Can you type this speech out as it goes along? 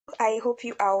I hope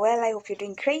you are well. I hope you're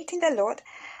doing great in the Lord.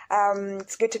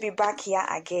 It's good to be back here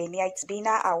again. Yeah, it's been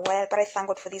a while, but I thank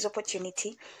God for this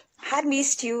opportunity. Had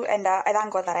missed you, and I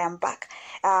thank God that I am back,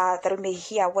 that we may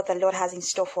hear what the Lord has in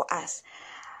store for us.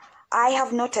 I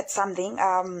have noted something.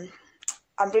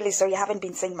 I'm really sorry I haven't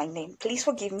been saying my name. Please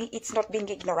forgive me. It's not being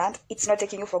ignorant. It's not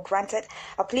taking you for granted.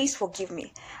 Please forgive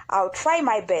me. I'll try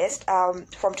my best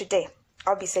from today.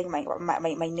 I'll be saying my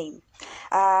name.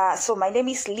 So my name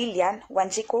is Lilian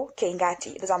Wanjiko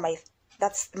Kengati.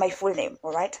 That's my full name,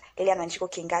 all right? Lilian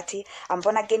Wanjiko Kengati. I'm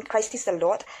born again. Christ is the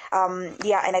Lord. And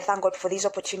I thank God for this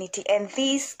opportunity. And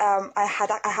this, I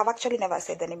have actually never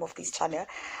said the name of this channel.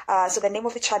 So the name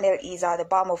of the channel is the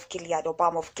Gbalmof Gilead or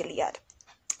Gbalmof Gilead.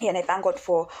 And I thank God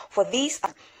for this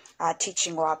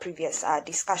teaching or our previous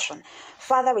discussion.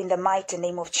 Father, in the mighty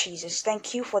name of Jesus,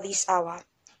 thank you for this hour.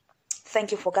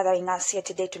 Thank you for gathering us here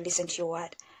today to listen to your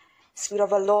word. Spirit of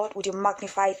the Lord, would you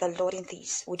magnify the Lord in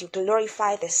this? Would you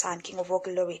glorify the Son, King of all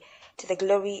glory, to the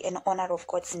glory and honor of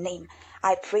God's name?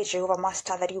 I pray, Jehovah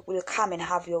Master, that you will come and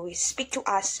have your way. Speak to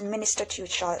us, minister to your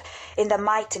child, in the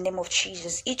mighty name of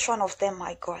Jesus. Each one of them,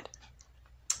 my God,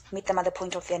 meet them at the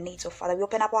point of their needs, oh Father. We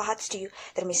open up our hearts to you,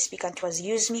 that you may speak unto us.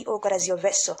 Use me, oh God, as your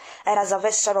vessel, and as a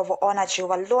vessel of honor,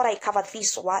 Jehovah. Lord, I cover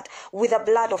this word with the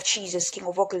blood of Jesus, King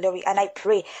of all glory, and I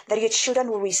pray that your children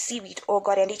will receive it, oh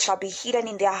God, and it shall be hidden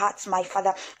in their hearts, my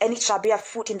Father, and it shall bear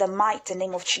fruit in the mighty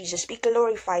name of Jesus. Be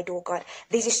glorified, oh God.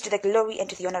 This is to the glory and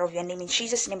to the honor of your name. In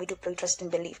Jesus' name we do pray, trust,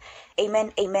 and believe.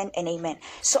 Amen, amen, and amen.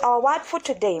 So our word for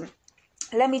today,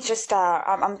 let me just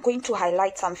I'm going to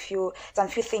highlight some few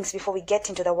things before we get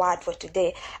into the word for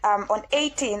today. On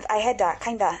 18th, I had a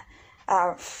kind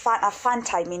of fun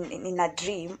time in a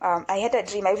dream. I had a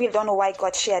dream. I really don't know why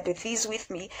God shared this with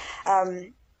me.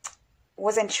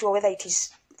 Wasn't sure whether it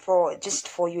is just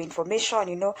for your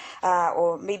information,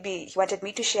 or maybe he wanted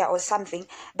me to share or something.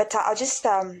 But I'll just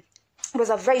it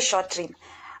was a very short dream.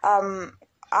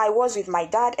 I was with my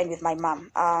dad and with my mom,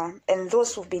 and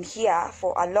those who've been here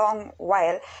for a long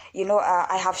while,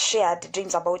 I have shared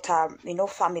dreams about,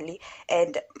 family,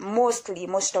 and most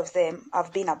of them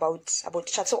have been about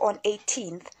church. So on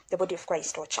 18th, the body of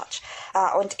Christ or church,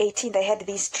 on 18th, I had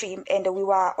this dream, and we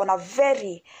were on a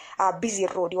very busy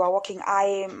road. We were walking,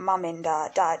 mom, and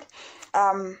dad.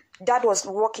 Dad was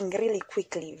walking really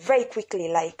quickly, very quickly,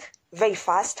 like very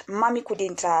fast. Mommy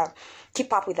couldn't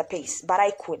keep up with the pace, but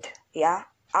I could, yeah.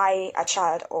 I, a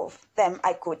child of them,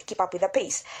 I could keep up with the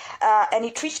pace. And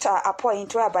it reached a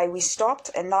point whereby we stopped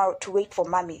and now to wait for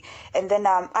mommy. And then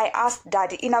I asked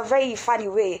daddy in a very funny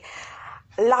way,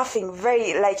 laughing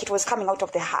very like it was coming out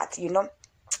of the heart,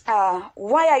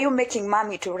 why are you making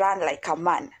mommy to run like a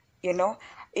man? In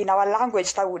our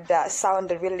language, that would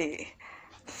sound really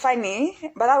funny,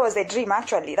 but that was the dream,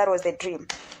 actually. That was the dream.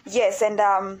 Yes, and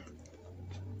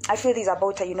I feel this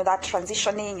about, that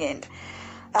transitioning, and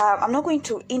I'm not going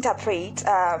to interpret,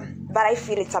 but I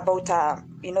feel it's about,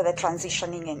 the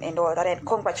transitioning and all that. And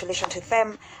congratulations to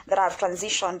them that have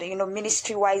transitioned,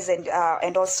 ministry-wise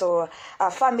and also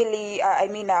family,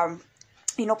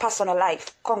 personal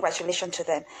life. Congratulations to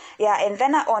them. Yeah, and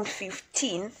then on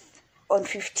 15th,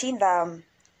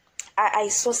 I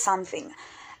saw something.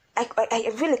 I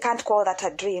really can't call that a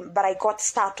dream, but I got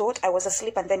startled. I was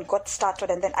asleep and then got startled,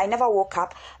 and then I never woke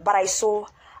up, but I saw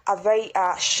a very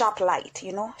sharp light,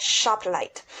 sharp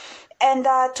light. And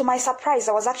to my surprise,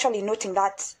 I was actually noting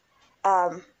that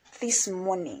this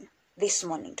morning,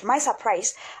 to my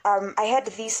surprise,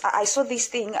 I saw this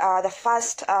thing the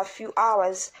first few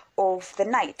hours of the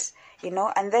night,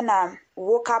 and then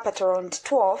woke up at around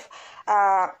 12,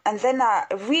 and then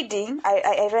reading,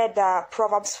 I read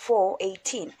Proverbs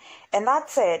 4:18, and that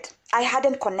said, I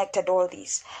hadn't connected all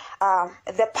these.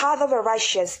 The path of the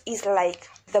righteous is like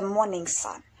the morning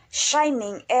sun,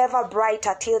 shining ever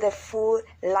brighter till the full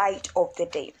light of the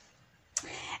day.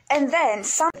 And then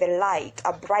the light,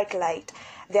 a bright light,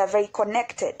 they are very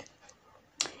connected.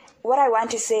 What I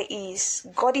want to say is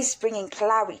God is bringing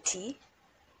clarity.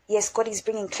 Yes, God is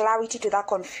bringing clarity to that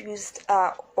confused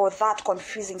or that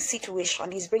confusing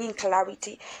situation. He's bringing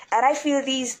clarity. And I feel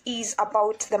this is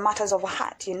about the matters of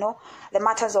heart, the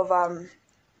matters of,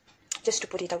 just to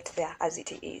put it out there as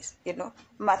it is,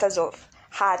 matters of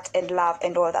heart and love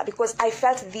and all that, because I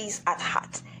felt these at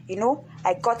heart.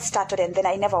 I got started and then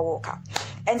I never woke up.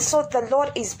 And so the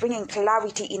Lord is bringing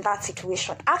clarity in that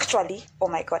situation. Actually, oh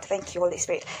my God, thank you, Holy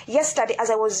Spirit. Yesterday, as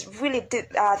I was really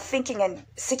thinking and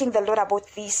seeking the Lord about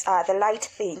this, the light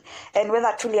thing, and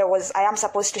whether truly I am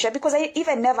supposed to share, because I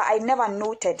never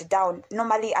noted down.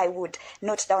 Normally, I would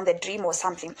note down the dream or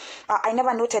something. I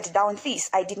never noted down this.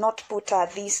 I did not put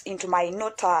this into my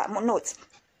notes.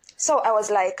 So I was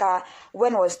like,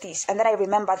 when was this? And then I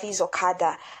remember this occurred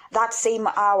that same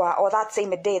hour or that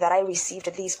same day that I received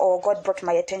this, or God brought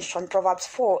my attention, Proverbs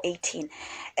 4:18.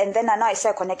 And then now I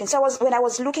started connecting. So when I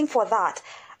was looking for that,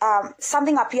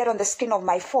 something appeared on the screen of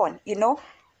my phone,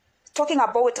 talking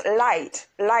about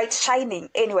light shining.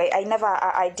 Anyway,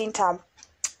 I didn't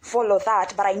follow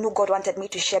that, but I knew God wanted me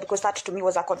to share, because that to me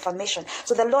was a confirmation.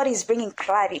 So the Lord is bringing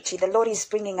clarity. The Lord is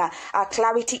bringing a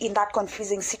clarity in that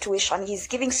confusing situation. He's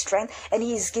giving strength and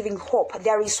he is giving hope.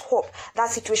 There is hope. That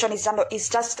situation is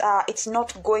just it's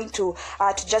not going to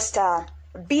just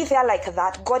be there like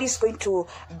that. God is going to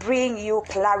bring you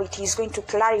clarity. He's going to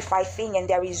clarify things, and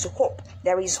there is hope.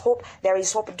 There is hope. There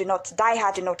is hope. Do not die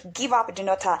hard. Do not give up. Do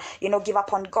not give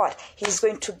up on God. He's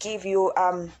going to give you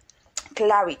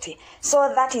clarity.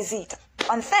 So that is it.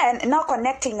 And then now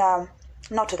connecting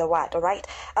not to the word, all right.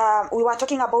 We were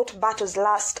talking about battles the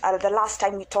last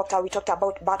time we talked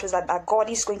about battles that God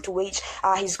is going to wage.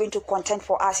 He's going to contend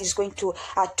for us. He's going to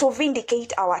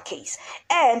vindicate our case.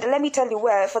 And let me tell you,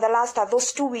 for the last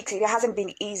those 2 weeks, it hasn't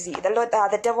been easy.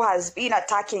 The devil has been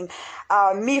attacking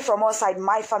me from all sides,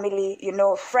 my family,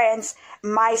 friends,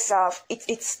 myself.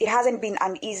 It hasn't been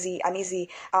an easy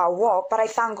walk, but I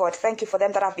thank God. Thank you for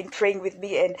them that have been praying with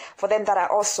me, and for them that are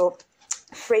also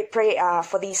pray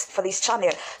for this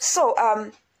channel. So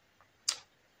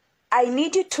I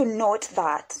need you to note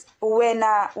that when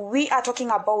we are talking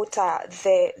about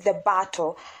the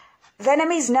battle, the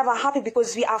enemy is never happy,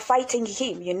 because we are fighting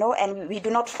him, and we do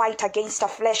not fight against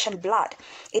flesh and blood.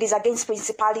 It is against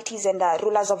principalities and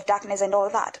rulers of darkness and all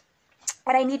that.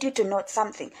 And I need you to note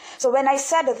something. So when I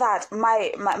said that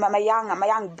my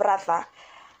young brother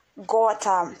got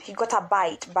a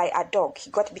bite by a dog,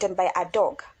 he got bitten by a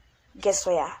dog. Guess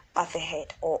where? At the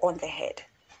head, or on the head.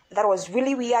 That was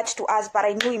really weird to us, but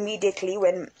I knew immediately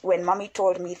when mommy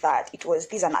told me that this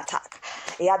is an attack.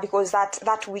 Yeah, because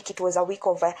that week, it was a week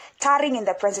of tarrying in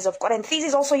the presence of God, and this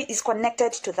is also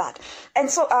connected to that.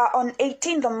 And so on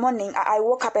 18 the morning, I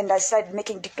woke up and I started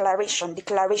making declaration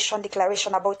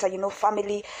about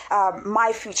family,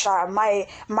 my future,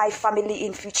 my family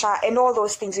in future, and all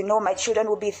those things. My children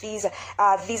will be these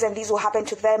and these will happen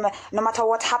to them, no matter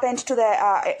what happened to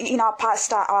in our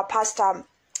past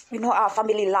our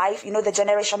family life, the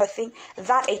generational thing.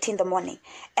 That 18 in the morning.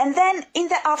 And then in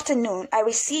the afternoon, I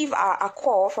receive a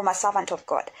call from a servant of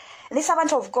God. And this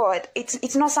servant of God,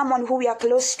 it's not someone who we are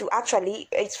close to. Actually,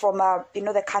 it's from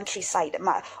the countryside,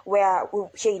 where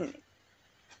here in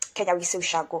Kenya we say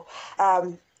Ushago,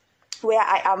 where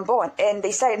I am born. And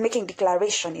they started making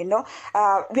declaration. We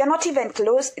are not even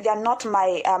close. They are not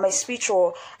my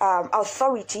spiritual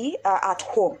authority at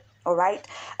home. All right.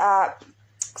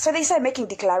 So they started making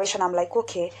declaration. I'm like,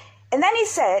 okay. And then they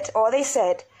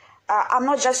said, I'm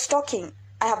not just talking.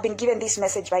 I have been given this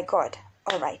message by God.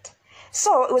 All right.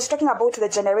 So it was talking about the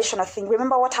generational thing.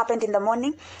 Remember what happened in the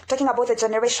morning? Talking about the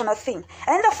generational thing. And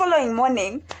then the following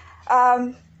morning,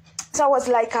 so I was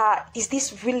like, is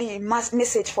this really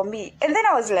message for me? And then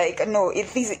I was like, no,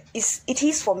 it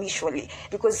is for me, surely.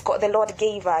 Because God, the Lord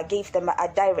gave them a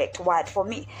direct word for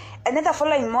me. And then the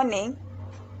following morning,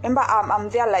 remember, I'm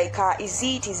there like, is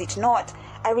it not?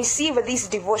 I received this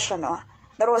devotional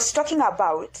that was talking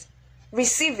about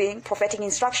receiving prophetic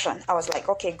instruction. I was like,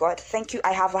 okay, God, thank you.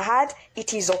 I have heard.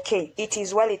 It is okay. It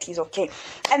is well. It is okay.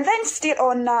 And then still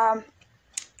on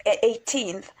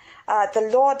 18th, the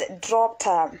Lord dropped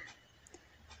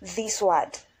this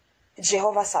word,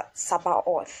 Jehovah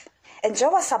Sabaoth. And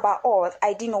Jehovah Sabaoth,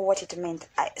 I didn't know what it meant.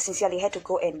 I sincerely had to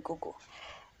go and Google.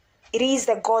 It is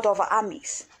the God of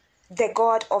armies. The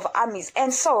God of armies.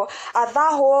 And so that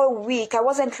whole week, I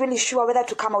wasn't really sure whether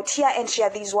to come out here and share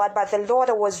this word, but the Lord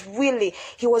was really,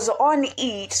 he was on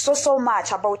it so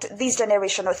much about these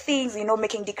generational things,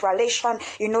 making declaration,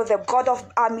 the God of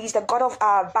armies, the God of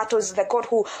battles, the God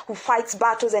who fights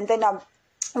battles. And then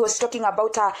he was talking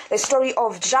about the story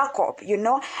of Jacob. You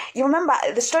remember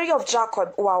the story of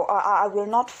Jacob. Wow, I will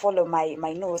not follow my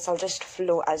notes. I'll just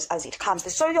flow as it comes. The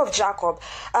story of Jacob,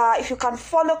 if you can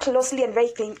follow closely and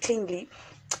very cleanly,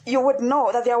 you would know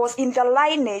that in the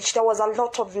lineage, there was a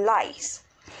lot of lies.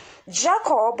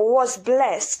 Jacob was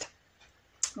blessed,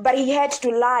 but he had to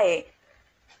lie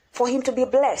for him to be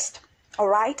blessed. All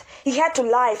right, he had to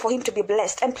lie for him to be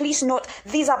blessed. And please note,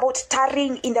 this is about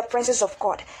tarrying in the presence of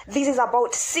God. This is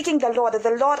about seeking the Lord.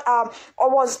 The Lord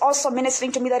was also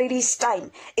ministering to me that it is time.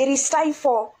 It is time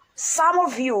for some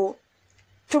of you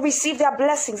to receive their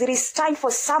blessings. It is time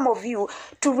for some of you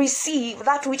to receive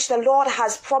that which the Lord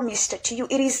has promised to you.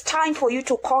 It is time for you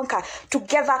to conquer, to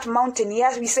get that mountain.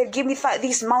 Yes, we said, give me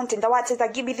this mountain. The word says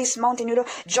that give me this mountain,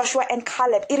 Joshua and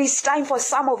Caleb. It is time for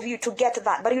some of you to get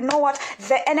that. But you know what?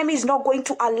 The enemy is not going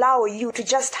to allow you to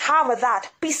just have that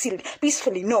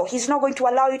peacefully. No, he's not going to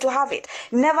allow you to have it.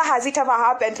 Never has it ever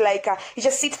happened like you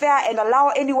just sit there and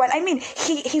allow anyone. I mean,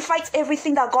 he fights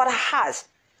everything that God has.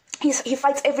 He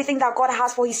fights everything that God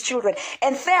has for his children.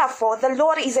 And therefore, the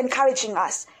Lord is encouraging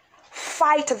us.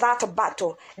 Fight that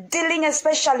battle. Dealing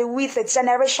especially with the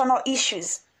generational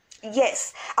issues.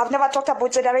 Yes, I've never talked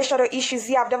about generational issues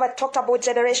here. I've never talked about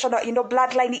generational,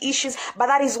 bloodline issues. But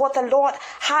that is what the Lord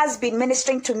has been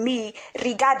ministering to me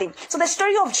regarding. So the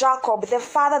story of Jacob, the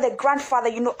father, the grandfather,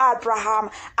 Abraham,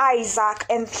 Isaac,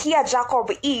 and here Jacob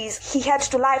he had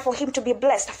to lie for him to be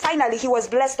blessed. Finally, he was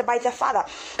blessed by the father.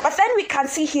 But then we can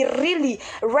see he really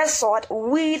wrestled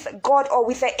with God or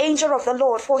with the angel of the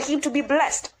Lord for him to be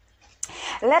blessed.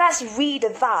 Let us read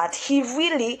that. He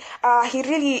really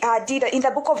did in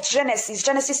the book of Genesis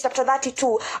chapter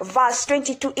 32, verse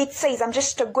 22. It says, I'm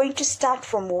just going to start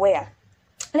from where?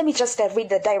 Let me just read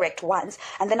the direct ones,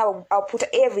 and then I'll put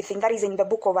everything that is in the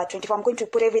book of 24. I'm going to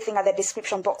put everything at the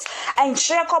description box. And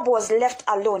Jacob was left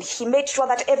alone. He made sure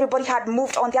that everybody had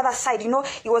moved on the other side.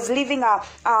 He was leaving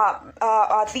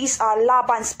this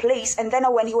Laban's place, and then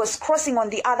when he was crossing on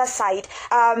the other side,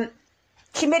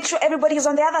 he made sure everybody is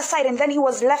on the other side, and then he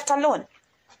was left alone.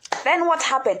 Then what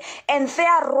happened? And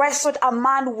there wrestled a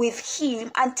man with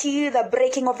him until the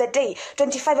breaking of the day.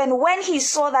 25. And when he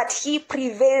saw that he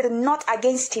prevailed not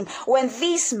against him, when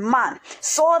this man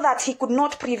saw that he could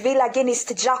not prevail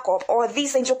against Jacob, or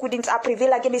this angel couldn't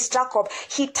prevail against Jacob,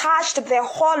 he touched the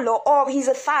hollow of his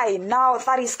thigh. Now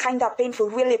that is kind of painful,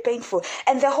 really painful.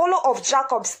 And the hollow of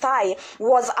Jacob's thigh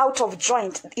was out of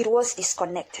joint. It was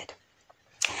disconnected.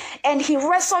 And he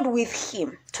wrestled with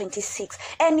him, 26,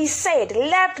 and he said,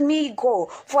 let me go,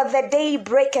 for the day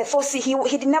breaketh. So see, he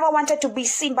never wanted to be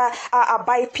seen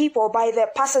by people, by the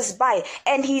passers-by.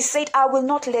 And he said, I will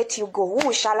not let you go.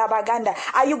 Ooh, shalabaganda.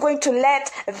 Are you going to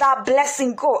let that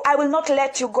blessing go? I will not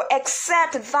let you go,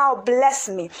 except thou bless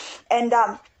me. And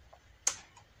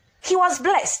he was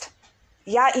blessed.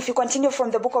 Yeah, if you continue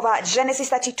from the book of Genesis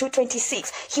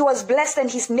 32:26, he was blessed and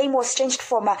his name was changed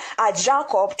from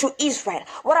Jacob to Israel.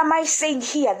 What am I saying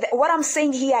here? What I'm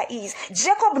saying here is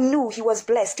Jacob knew he was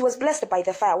blessed. He was blessed by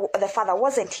the father,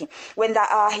 wasn't he? When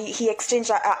he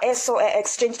exchanged Esau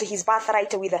exchanged his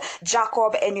birthright with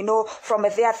Jacob, and from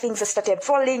there things started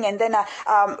falling, and then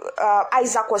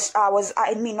Isaac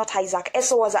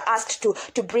Esau was asked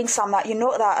to bring some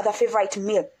the favorite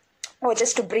meal, or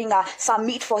just to bring some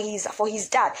meat for his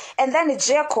dad. And then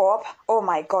Jacob, oh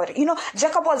my God,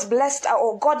 Jacob was blessed,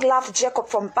 or God loved Jacob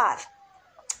from birth.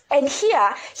 And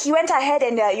here he went ahead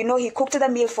and he cooked the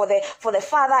meal for the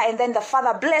father, and then the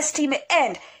father blessed him.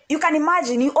 And you can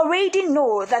imagine, you already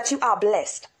know that you are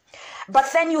blessed, but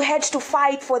then you had to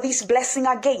fight for this blessing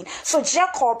again. So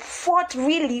Jacob fought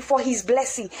really for his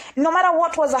blessing, no matter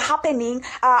what was happening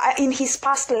in his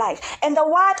past life. And the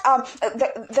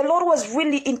Lord was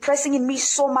really impressing in me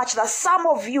so much that some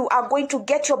of you are going to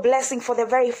get your blessing for the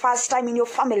very first time in your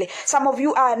family. Some of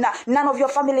you none of your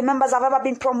family members have ever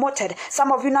been promoted.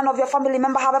 Some of you, none of your family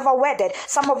members have ever wedded.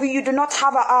 Some of you do not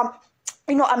have a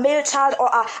male child or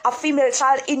a female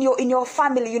child in your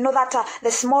family, that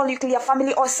the small nuclear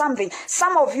family or something.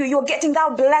 Some of you, you're getting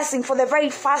that blessing for the very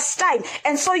first time.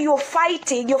 And so you're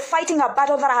fighting a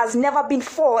battle that has never been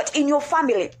fought in your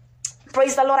family.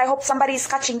 Praise the Lord. I hope somebody is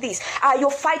catching this. You're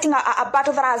fighting a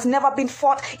battle that has never been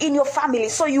fought in your family.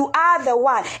 So you are the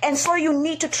one. And so you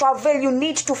need to travel. You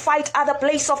need to fight at the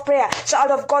place of prayer.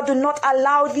 Child of God, do not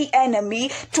allow the enemy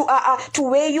to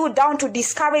weigh you down, to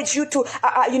discourage you, to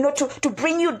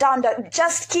bring you down.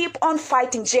 Just keep on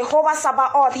fighting. Jehovah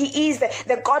Sabaoth, he is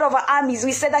the God of our armies.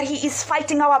 We said that he is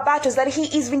fighting our battles, that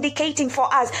he is vindicating for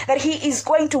us, that he is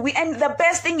going to win. And the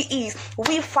best thing is,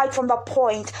 we fight from the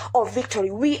point of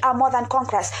victory. We are more than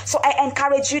conquerors. So I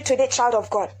encourage you today, child of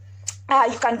God.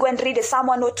 You can go and read Psalm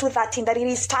 102:13, that it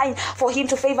is time for him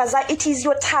to favor us. It is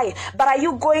your time. But are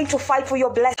you going to fight for your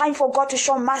blessing? Time for God to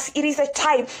show mercy. It is a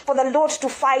time for the Lord to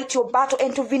fight your battle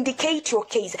and to vindicate your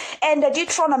case. And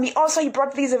Deuteronomy also, he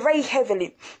brought this very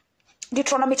heavily.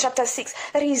 Deuteronomy chapter 6,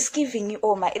 that he is giving you,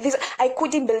 this I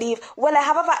couldn't believe. Well, I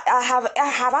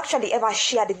have actually ever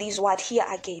shared this word here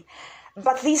again,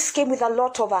 but this came with a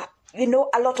lot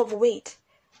of weight.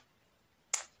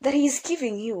 That he is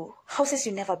giving you houses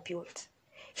you never built.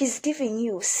 He's giving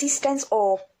you cisterns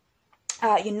or,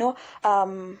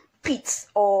 pits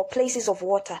or places of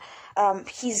water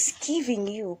he's giving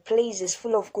you places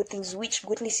full of good things, which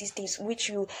goodly cities which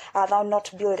you thou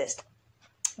not buildest.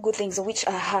 Good things which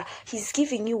he's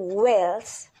giving you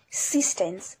wells,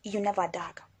 cisterns you never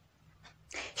dug.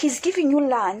 He's giving you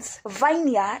lands,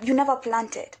 vineyard you never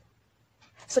planted.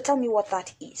 So tell me what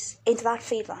that is. Ain't that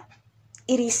favor?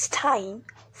 It is time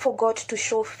for God to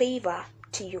show favor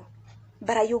to you.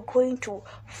 But are you going to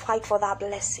fight for that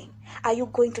blessing? Are you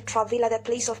going to travel at the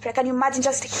place of prayer? Can you imagine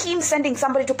just him sending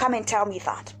somebody to come and tell me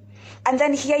that? And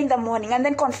then here in the morning, and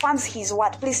then confirms his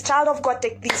word. Please, child of God,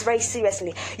 take this very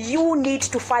seriously. You need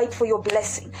to fight for your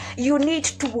blessing. You need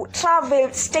to travel,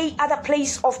 stay at the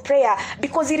place of prayer,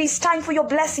 because it is time for your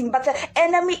blessing. But the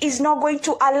enemy is not going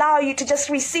to allow you to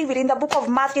just receive it. In the book of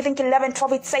Matthew, I think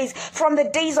 11:12, it says, from the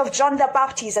days of John the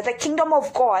Baptist, the kingdom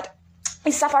of God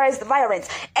it suffers violence,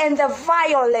 and the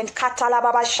violent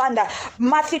katalababashanda.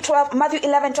 Matthew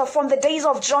 11:12, from the days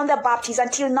of John the Baptist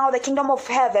until now, the kingdom of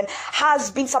heaven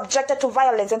has been subjected to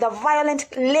violence, and the violent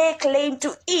lay claim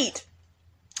to it.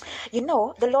 You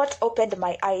know, the Lord opened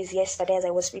my eyes yesterday as I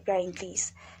was preparing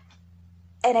this,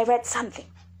 and I read something.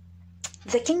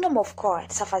 The kingdom of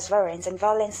God suffers violence, and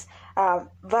violence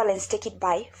take it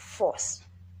by force.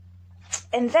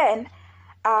 And then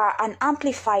an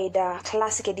amplified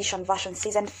classic edition version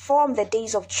says, and from the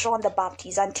days of John the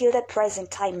Baptist until the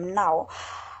present time now,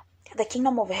 the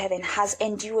kingdom of heaven has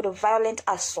endured a violent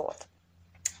assault.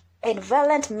 And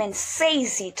violent men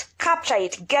seize it, capture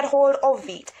it, get hold of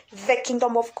it, the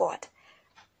kingdom of God,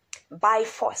 by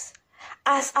force,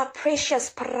 as a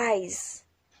precious prize,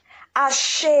 a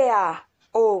share,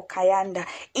 oh, Kayanda,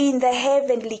 in the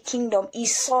heavenly kingdom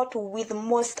is sought with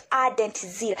most ardent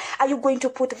zeal. Are you going to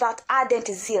put that ardent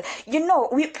zeal? You know,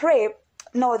 we pray.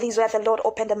 No, this is where the Lord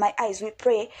opened my eyes. We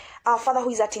pray, our Father who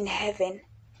is art in heaven,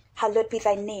 hallowed be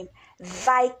thy name.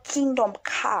 Thy kingdom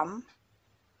come.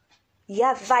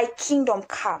 Yeah, thy kingdom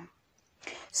come.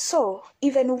 So,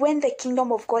 even when the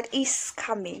kingdom of God is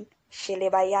coming,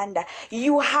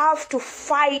 you have to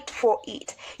fight for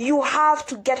it. You have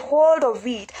to get hold of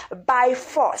it by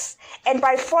force. And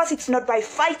by force, it's not by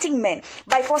fighting men.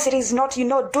 By force, it is not,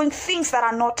 doing things that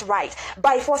are not right.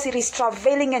 By force, it is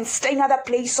traveling and staying at the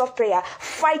place of prayer,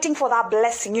 fighting for that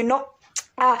blessing,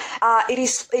 it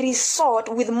is sought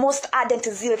with most ardent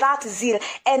zeal, that zeal,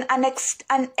 and an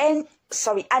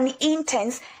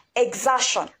intense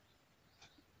exertion.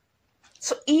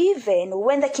 So even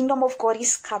when the kingdom of God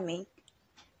is coming,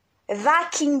 that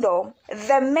kingdom,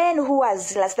 the men who are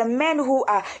zealous, the men who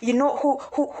are,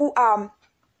 who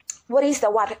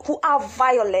are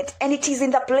violent, and it is in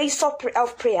the place of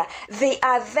prayer, they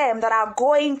are them that are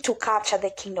going to capture the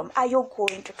kingdom. Are you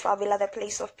going to travel at the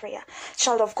place of prayer?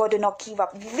 Child of God, do not give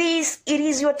up. It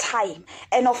is your time.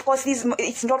 And of course,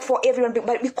 it's not for everyone,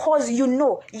 but because it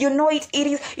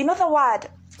is, the word.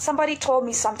 Somebody told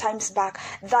me sometimes back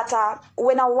that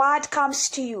when a word comes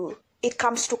to you, it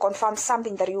comes to confirm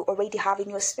something that you already have in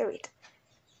your spirit.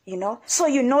 So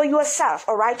yourself,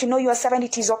 all right? Yourself, and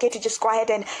it is okay to just go ahead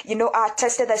and,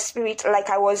 test the spirit like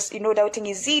I was, doubting,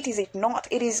 is it not?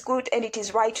 It is good and it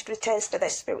is right to test the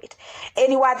spirit.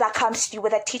 Any word that comes to you,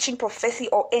 whether teaching, prophecy,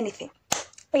 or anything,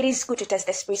 it is good to test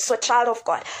the spirit. So, child of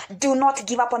God, do not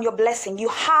give up on your blessing. You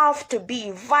have to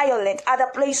be violent at the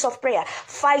place of prayer,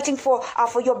 fighting for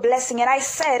your blessing. And I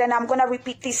said, and I'm going to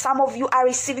repeat this, some of you are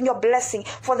receiving your blessing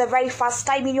for the very first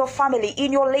time in your family,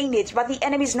 in your lineage, but the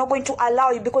enemy is not going to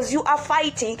allow you, because you are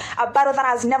fighting a battle that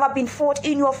has never been fought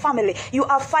in your family. You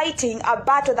are fighting a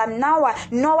battle that now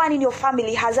no one in your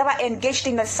family has ever engaged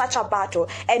in such a battle.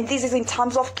 And this is in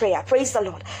terms of prayer. Praise the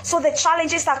Lord. So the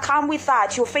challenges that come with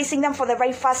that, you're facing them for the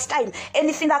very first time.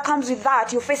 Anything that comes with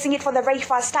that, you're facing it for the very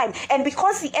first time. And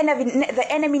because the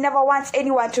enemy never wants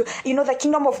anyone to, the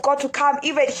kingdom of God to come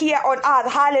even here on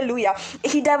earth, hallelujah,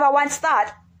 he never wants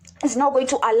that. He's not going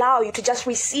to allow you to just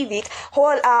receive it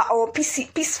whole or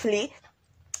peacefully,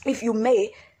 if you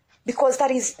may, because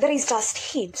that is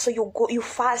just him. So you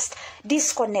first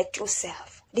disconnect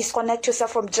yourself. Disconnect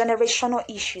yourself from generational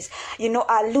issues.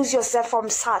 Lose yourself from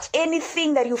such.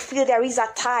 Anything that you feel there is a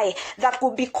tie that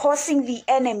will be causing the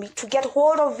enemy to get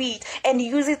hold of it and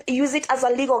use it as a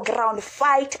legal ground.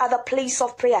 Fight at the place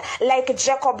of prayer. Like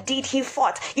Jacob did, he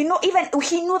fought. Even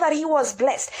he knew that he was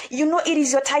blessed. It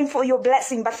is your time for your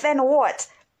blessing. But then what?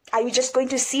 Are you just going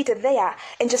to sit there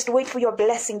and just wait for your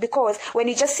blessing? Because when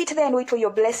you just sit there and wait for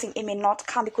your blessing, it may not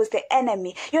come, because the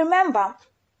enemy, you remember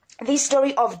this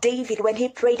story of David when he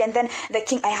prayed, and then the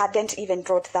king, I hadn't even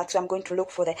wrote that, so I'm going to look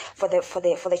for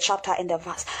the chapter and the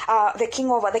verse. The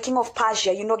king of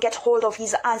Persia, get hold of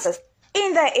his answers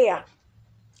in the air.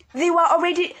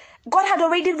 God had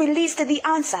already released the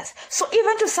answers. So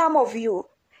even to some of you,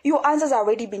 Your answers are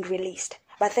already been released.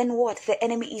 But then what? The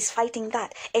enemy is fighting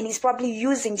that. And he's probably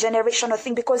using generational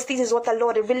thing, because this is what the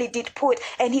Lord really did put.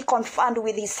 And he confirmed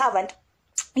with his servant.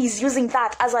 He's using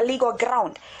that as a legal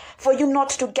ground for you not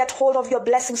to get hold of your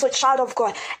blessing. So, child of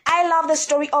God, I love the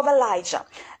story of Elijah.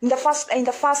 In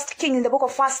the book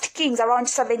of First Kings, around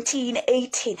 17,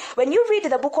 18. When you read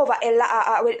the book of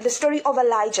the story of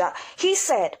Elijah, he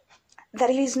said that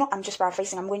it is not, I'm just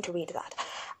paraphrasing, I'm going to read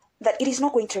that it is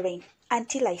not going to rain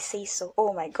until I say so.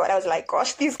 Oh my God, I was like,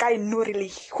 gosh, this guy knew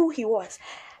really who he was.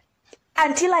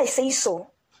 Until I say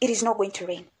so, it is not going to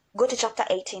rain. Go to chapter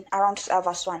 18, around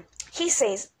verse 1. He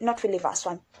says, not really verse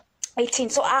 1, 18.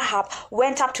 So Ahab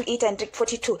went up to eat and drink,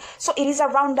 42. So it is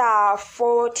around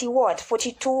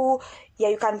 42. Yeah,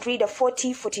 you can read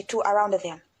 40, 42 around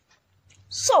there.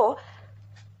 So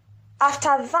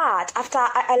after that, after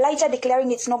Elijah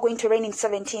declaring it's not going to rain in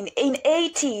 17, in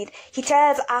 18, he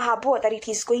tells Ahab that it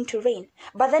is going to rain.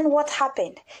 But then what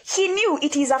happened? He knew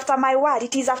it is after my word,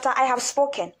 it is after I have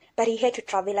spoken. But he had to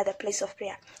travel at the place of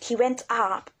prayer. He went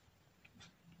up.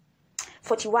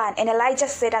 41. And Elijah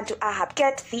said unto Ahab,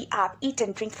 get thee up, eat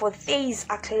and drink, for there is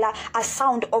a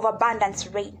sound of abundance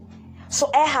rain.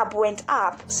 So Ahab went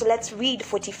up. So let's read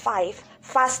 45.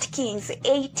 1 Kings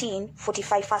 18,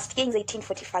 45. 1 Kings 18,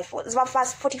 45.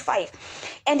 Verse 45.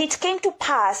 And it came to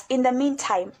pass in the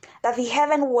meantime that the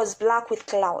heaven was black with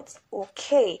clouds.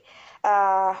 Okay.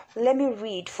 Let me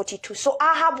read 42. So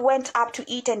Ahab went up to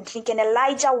eat and drink, and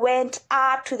Elijah went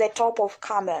up to the top of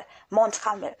Mount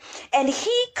Carmel, and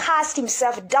he cast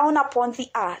himself down upon the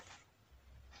earth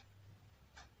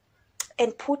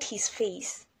and put his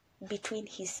face between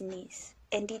his knees,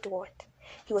 and did what?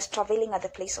 He was traveling at the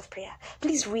place of prayer.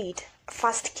 Please read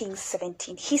 1 Kings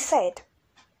 17. He said,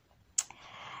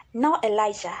 now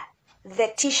Elijah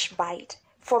the Tishbite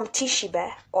from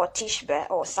Tishbe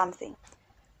or something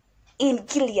in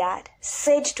Gilead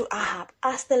said to Ahab,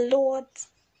 as the Lord,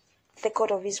 the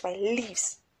God of Israel,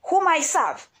 lives, whom I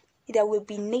serve, there will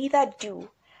be neither dew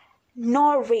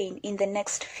nor rain in the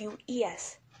next few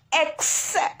years,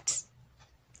 except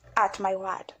at my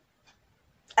word.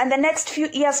 And the next few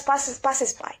years passes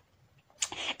by.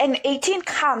 And 18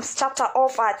 comes, chapter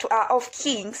of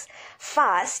Kings,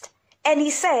 first, and he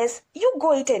says, you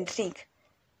go eat and drink.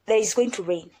 There is going to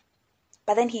rain.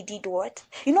 But then he did what?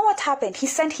 You know what happened? He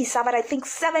sent his servant, I think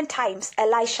 7 times,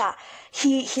 Elisha.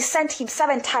 He sent him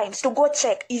 7 times to go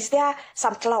check. Is there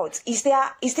some clouds? Is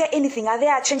there anything? Are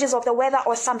there changes of the weather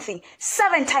or something?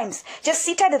 7 times. Just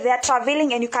seated there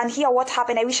traveling, and you can hear what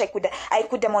happened. I wish I could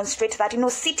demonstrate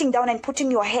that. Sitting down and putting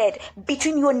your head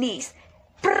between your knees,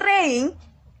 praying,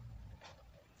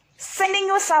 sending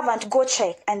your servant, go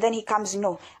check, and then he comes,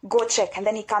 no. Go check, and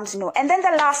then he comes, no. And then the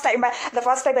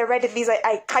first time I read this,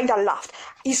 I kind of laughed.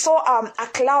 He saw a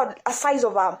cloud, a size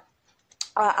of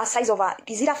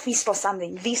is it a fist or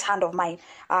something? This hand of mine,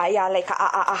 like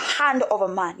a hand of a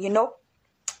man,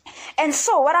 And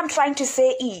so what I'm trying to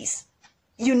say is,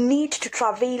 you need to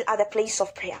travail at the place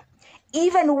of prayer.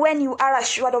 Even when you are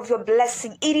assured of your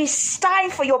blessing, it is time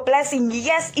for your blessing.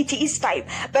 Yes, it is time.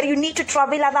 But you need to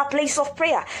travel at that place of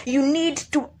prayer. You need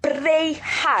to pray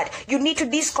hard. You need to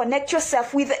disconnect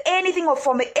yourself with anything or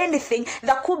from anything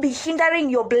that could be hindering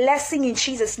your blessing in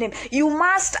Jesus' name. You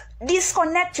must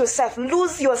disconnect yourself,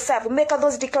 lose yourself, make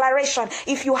those declarations.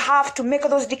 If you have to make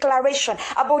those declarations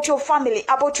about your family,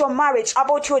 about your marriage,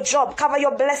 about your job, cover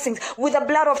your blessings with the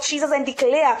blood of Jesus and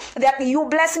declare that your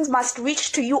blessings must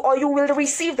reach to you, or you will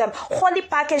receive them wholly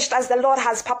packaged as the Lord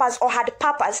has purposed or had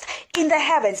purposed in the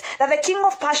heavens. That the king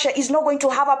of Persia is not going to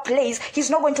have a place, he's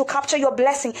not going to capture your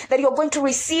blessing, that you're going to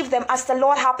receive them as the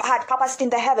Lord had purposed in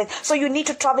the heavens. So you need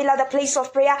to travel at the place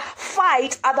of prayer,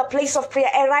 fight at the place of prayer.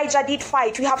 Elijah did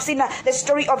fight. We have seen the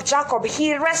story of Jacob.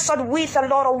 He wrestled with the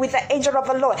Lord, or with the angel of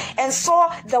the Lord, and saw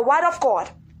the word of God.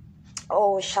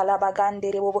 Oh,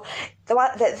 Shalabagande.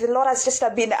 The Lord has just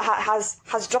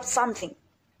has dropped something.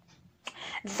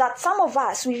 That some of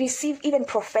us, we receive even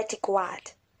prophetic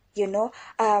word. You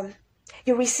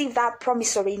receive that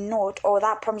promissory note or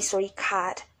that promissory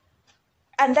card.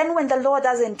 And then when the Lord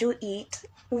doesn't do it,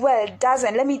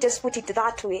 let me just put it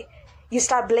that way. You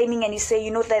start blaming and you say,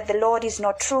 that the Lord is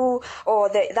not true, or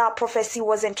that prophecy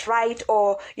wasn't right,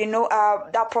 or,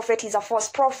 that prophet is a false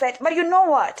prophet. But you know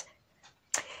what?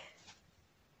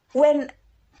 When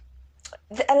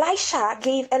Elisha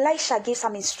gave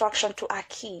some instruction to our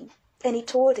king, and he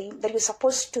told him that you're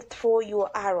supposed to throw your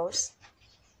arrows.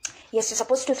 Yes, you're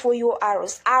supposed to throw your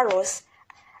arrows.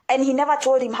 And he never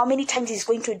told him how many times he's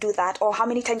going to do that, or how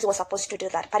many times he was supposed to do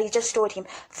that. But he just told him,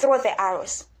 throw the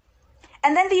arrows.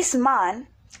 And then this man,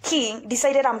 king,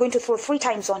 decided, I'm going to throw 3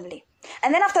 times only.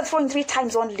 And then after throwing 3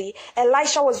 times only,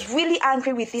 Elisha was really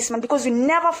angry with this man because you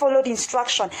never followed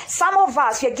instruction. Some of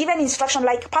us, we are given instruction,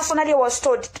 like personally I was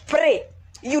told, pray.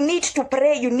 You need to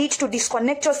pray. You need to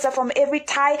disconnect yourself from every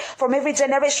tie, from every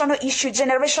generational issue,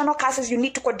 generational curses. You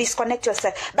need to disconnect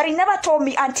yourself. But he never told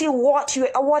me until what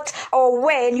or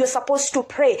when you're supposed to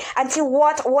pray, until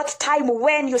what time,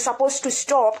 when you're supposed to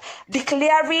stop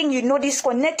declaring,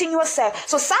 disconnecting yourself.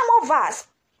 So some of us,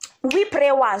 we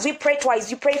pray once, we pray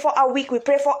twice, you pray for a week, we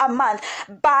pray for a month,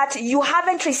 but you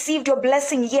haven't received your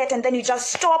blessing yet, and then you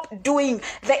just stop doing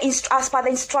as per the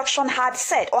instruction had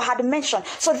said or had mentioned.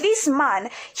 So this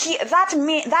man,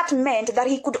 that meant that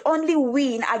he could only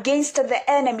win against the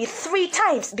enemy 3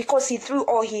 times because he threw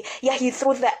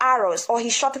the arrows, or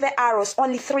he shot the arrows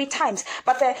only 3 times.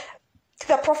 But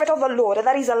the prophet of the Lord,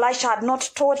 that is Elisha, had not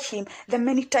told him the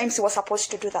many times he was supposed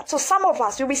to do that. So some of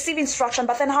us, we receive instruction,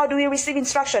 but then how do we receive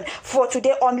instruction? For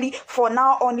today only, for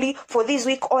now only, for this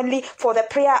week only, for the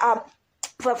prayer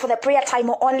for the prayer time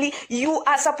only. You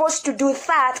are supposed to do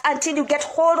that until you get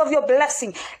hold of your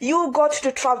blessing. You got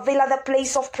to travail at the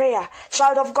place of prayer.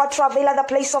 Child of God, travail at the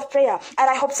place of prayer. And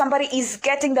I hope somebody is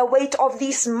getting the weight of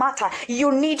this matter. You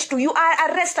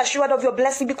are rest assured of your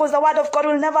blessing, because the word of God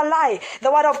will never lie.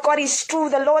 The word of God is true.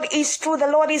 The Lord is true. The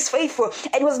Lord is faithful.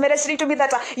 And it was mentioned to me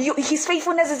that his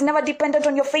faithfulness is never dependent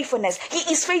on your faithfulness.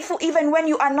 He is faithful even when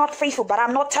you are not faithful. But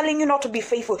I'm not telling you not to be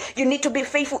faithful. You need to be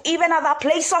faithful even at the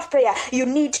place of prayer.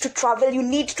 You need to travel, you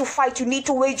need to fight, you need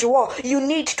to wage war, you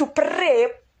need to pray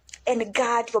and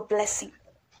guard your blessing.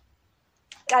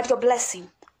 Guard your blessing.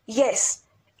 Yes,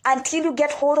 until you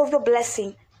get hold of your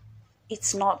blessing,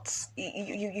 it's not,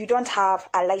 you don't have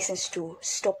a license to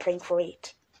stop praying for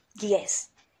it. Yes,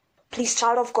 please,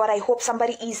 child of God, I hope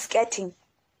somebody is getting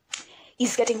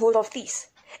hold of this.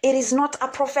 It is not a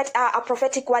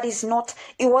prophetic word is not,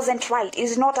 it wasn't right. It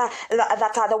is not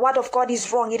that the word of God is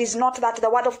wrong. It is not that the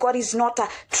word of God is not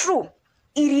true.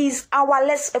 It is our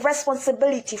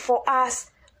responsibility for us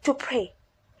to pray.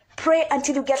 Pray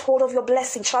until you get hold of your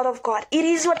blessing, child of God. It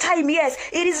is your time, yes.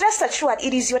 It is rest assured.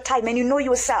 It is your time, and you know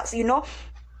yourselves, you know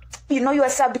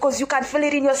yourself, because you can feel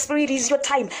it in your spirit. It is your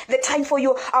time. The time for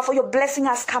your blessing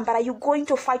has come. But are you going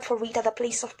to fight for it at the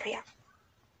place of prayer?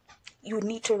 You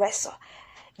need to wrestle.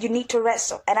 You need to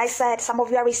wrestle. And I said, some of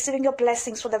you are receiving your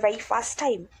blessings for the very first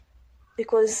time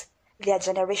because they are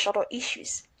generational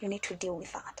issues. You need to deal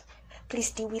with that.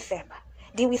 Please deal with them.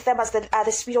 Deal with them as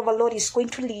the Spirit of the Lord is going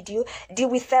to lead you. Deal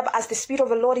with them as the Spirit of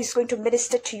the Lord is going to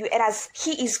minister to you, and as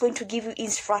He is going to give you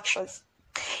instructions.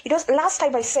 Last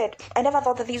time I said, I never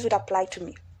thought that these would apply to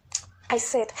me. I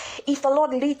said, if the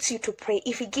Lord leads you to pray,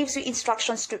 if He gives you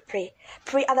instructions to pray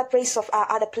at the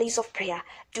place of prayer,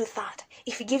 do that.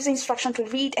 If He gives you instruction to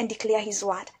read and declare His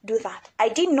word, do that. I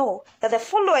didn't know that the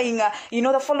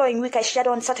following week I shared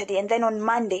on Saturday, and then on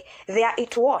Monday, there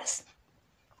it was.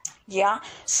 Yeah.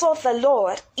 So the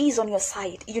Lord is on your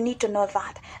side. You need to know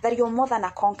that you're more than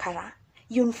a conqueror.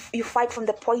 You fight from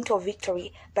the point of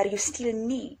victory, but you still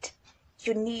need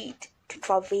to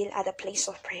travail at the place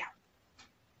of prayer.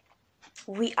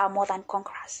 We are more than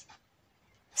conquerors.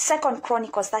 Second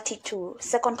Chronicles 32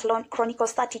 6,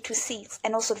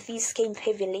 and also this came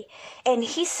heavily. And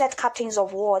he set captains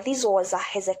of war. This was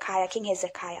King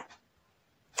Hezekiah.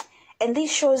 And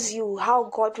this shows you how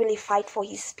God really fight for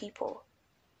his people.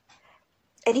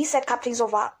 And he set captains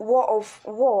of war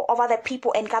over the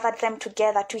people, and gathered them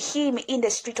together to him in the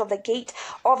street of the gate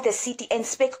of the city, and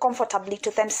spake comfortably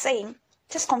to them, saying,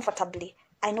 just comfortably,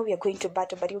 I know we are going to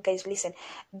battle, but you guys listen.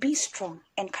 Be strong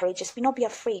and courageous. Be not be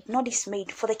afraid, nor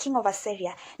dismayed, for the king of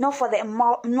Assyria, nor for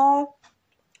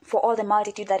all the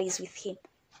multitude that is with him.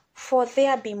 For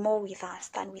there be more with us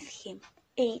than with him.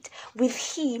 8. With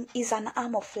him is an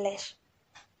arm of flesh.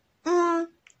 They're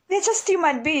just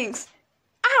human beings.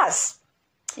 Us.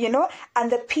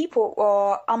 And the people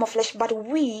are arm of flesh, but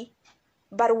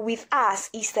with us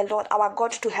is the Lord our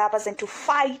God to help us and to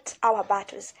fight our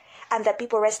battles. And the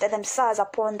people rested themselves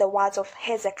upon the words of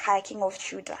Hezekiah, king of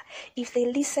Judah. If they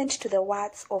listened to the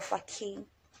words of a king,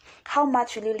 how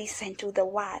much will you listen to the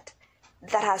word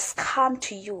that has come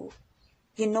to you?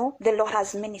 The Lord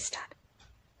has ministered.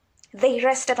 They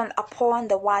rested upon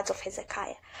the words of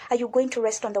Hezekiah. Are you going to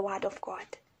rest on the word of God?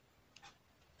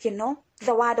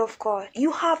 The word of God.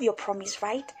 You have your promise,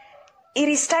 right? It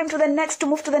is time to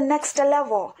move to the next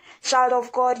level. Child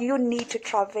of God, you need to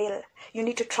travail. You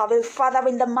need to travel. Father,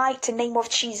 in the mighty name of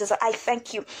Jesus, I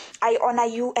thank you. I honor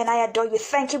you and I adore you.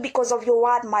 Thank you because of your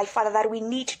word, my Father, that we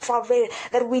need to travel,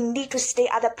 that we need to stay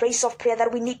at the place of prayer,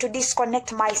 that we need to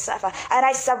disconnect myself. And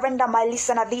I surrender my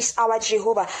listener this hour,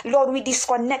 Jehovah. Lord, we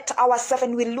disconnect ourselves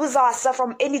and we lose ourselves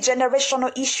from any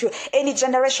generational issue, any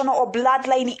generational or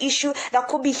bloodline issue that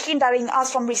could be hindering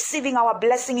us from receiving our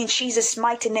blessing in Jesus'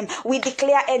 mighty name. We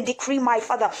declare and decree, my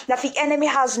Father, that the enemy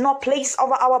has no place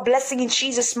over our blessing in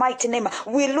Jesus' mighty name.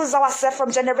 We lose ourselves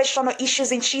from generational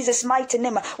issues in Jesus' mighty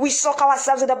name. We soak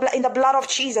ourselves in the blood of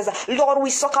Jesus. Lord, we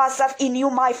soak ourselves in you,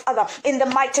 my Father, in the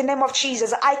mighty name of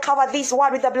Jesus. I cover this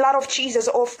word with the blood of Jesus,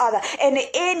 oh Father, and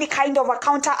any kind of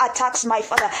counter attacks, my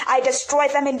Father, I destroy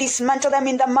them and dismantle them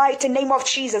in the mighty name of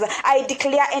Jesus. I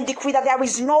declare and decree that there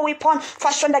is no weapon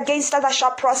fashioned against us that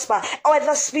shall prosper,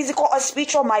 whether physical or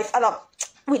spiritual, my Father.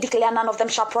 We declare none of them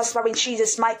shall prosper in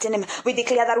Jesus' mighty name. We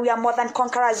declare that we are more than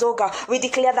conquerors, oh God. We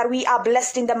declare that we are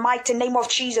blessed in the mighty name of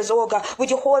Jesus, oh God.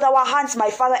 Would you hold our hands, my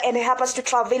Father, and help us to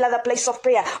travel at the place of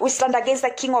prayer? We stand against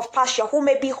the king of Persia, who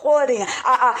may be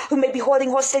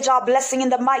holding hostage our blessing in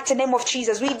the mighty name of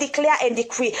Jesus. We declare and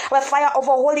decree with fire of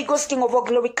our Holy Ghost, King of all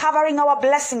glory, covering our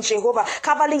blessing, Jehovah,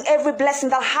 covering every blessing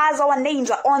that has our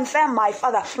names on them, my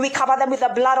Father. We cover them with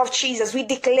the blood of Jesus. We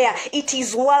declare it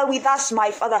is well with us, my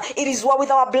Father. It is well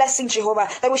with our blessing, Jehovah,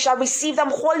 that we shall receive them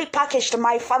wholly packaged,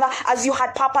 my Father, as you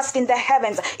had purposed in the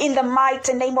heavens. In the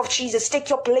mighty name of Jesus, take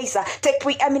your place, take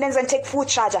preeminence and take full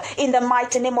charge in the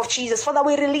mighty name of Jesus. Father,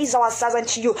 we release ourselves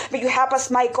unto you. May you help us,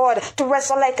 my God, to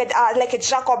wrestle like a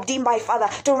Jacob did, my Father,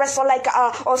 to wrestle like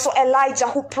also Elijah,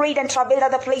 who prayed and traveled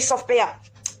at the place of prayer.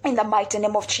 In the mighty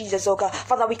name of Jesus, oh God.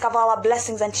 Father, we cover our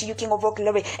blessings unto you, King of all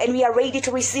glory, and we are ready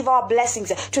to receive our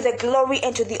blessings to the glory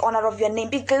and to the honor of your name.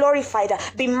 Be glorified,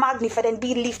 be magnified, and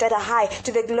be lifted high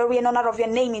to the glory and honor of your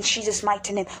name in Jesus'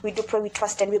 mighty name. We do pray, we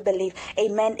trust, and we believe.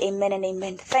 Amen, amen, and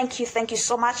amen. Thank you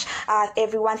so much,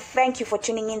 everyone. Thank you for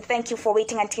tuning in. Thank you for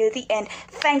waiting until the end.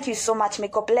 Thank you so much. May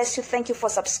God bless you. Thank you for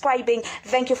subscribing.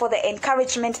 Thank you for the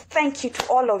encouragement. Thank you to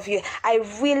all of you. I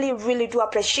really, really do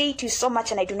appreciate you so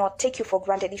much, and I do not take you for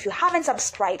granted. If you haven't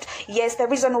subscribed, yes, the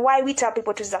reason why we tell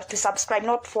people to subscribe,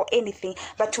 not for anything,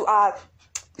 but to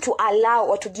allow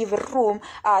or to give room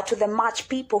to the much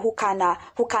people who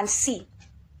can see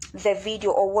the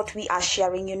video or what we are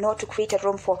sharing, to create a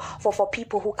room for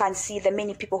people who can see, the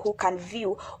many people who can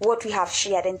view what we have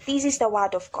shared. And this is the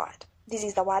word of God. This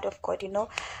is the word of God,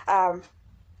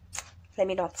 let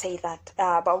me not say that,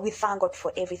 but we thank God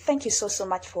for everything. Thank you so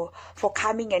much for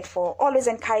coming and for always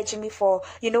encouraging me, for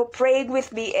praying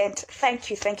with me. And thank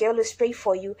you. I always pray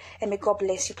for you, and may God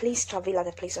bless you. Please travel at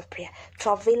the place of prayer.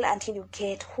 Travel until you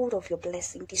get hold of your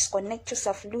blessing. Disconnect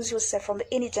yourself, lose yourself from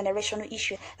any generational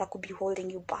issue that could be holding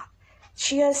you back.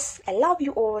 Cheers. I love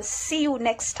you all. See you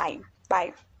next time.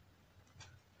 Bye.